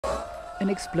An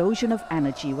explosion of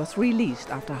energy was released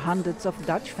after hundreds of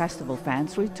Dutch festival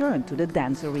fans returned to the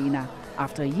dance arena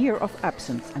after a year of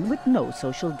absence and with no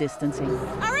social distancing.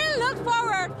 I really look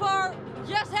forward for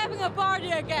just having a party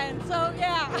again, so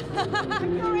yeah.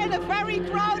 You're in a very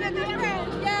crowded area.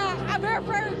 Yeah, I'm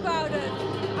very crowded.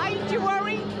 Aren't you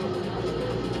worried?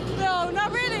 No,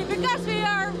 not really, because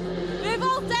we've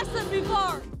all tested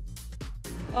before.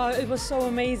 It was so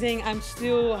amazing. I'm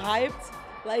still hyped.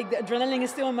 Like, the adrenaline is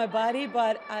still in my body,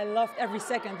 but I loved every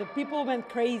second. The people went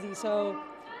crazy, so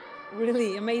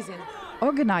really amazing.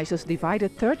 Organizers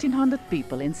divided 1,300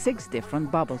 people in 6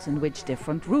 different bubbles in which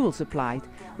different rules applied.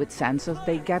 With sensors,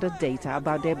 they gathered data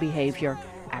about their behavior.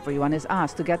 Everyone is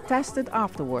asked to get tested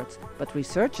afterwards, but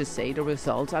researchers say the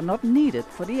results are not needed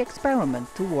for the experiment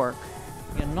to work.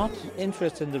 We are not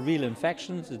interested in the real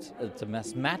infections. It's a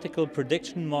mathematical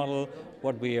prediction model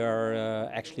what we are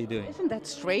actually doing. Isn't that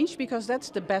strange? Because that's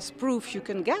the best proof you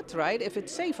can get, right? If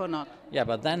it's safe or not. Yeah,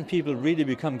 but then people really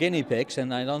become guinea pigs,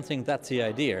 and I don't think that's the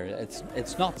idea.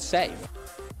 It's not safe.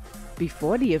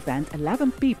 Before the event,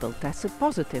 11 people tested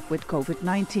positive with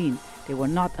COVID-19. They were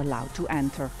not allowed to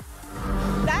enter.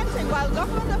 Dancing while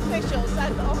government officials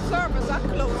and observers are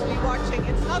closely watching.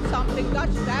 It's not something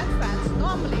Dutch dance fans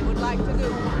normally would like to do.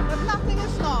 But nothing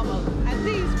is normal, and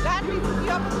these gladly took the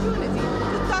opportunity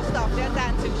to dust off their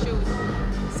dancing shoes.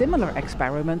 Similar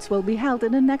experiments will be held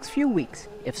in the next few weeks.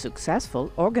 If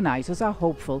successful, organizers are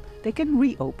hopeful they can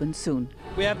reopen soon.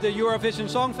 We have the Eurovision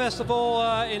Song Festival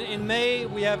in May.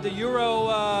 We have the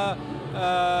Euro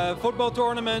football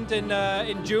tournament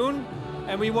in June.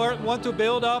 And we want to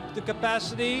build up the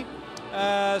capacity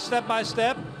step by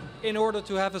step in order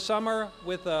to have a summer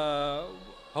with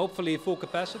hopefully full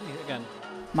capacity again.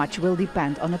 Much will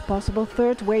depend on a possible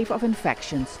third wave of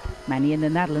infections. Many in the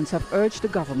Netherlands have urged the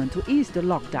government to ease the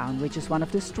lockdown, which is one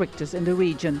of the strictest in the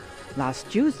region. Last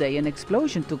Tuesday, an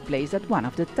explosion took place at one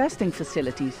of the testing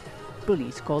facilities.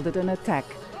 Police called it an attack.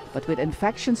 But with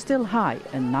infections still high,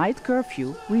 a night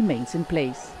curfew remains in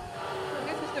place.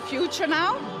 This is the future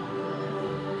now?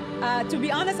 To be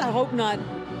honest, I hope not.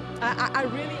 I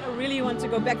really want to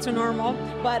go back to normal,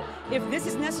 but if this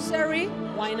is necessary,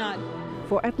 why not?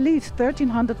 For at least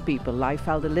 1,300 people, life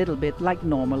felt a little bit like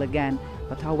normal again,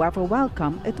 but however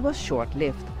welcome, it was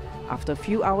short-lived. After a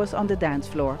few hours on the dance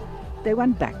floor, they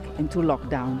went back into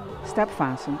lockdown.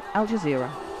 Vaessen,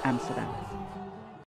 Jazeera, Amsterdam.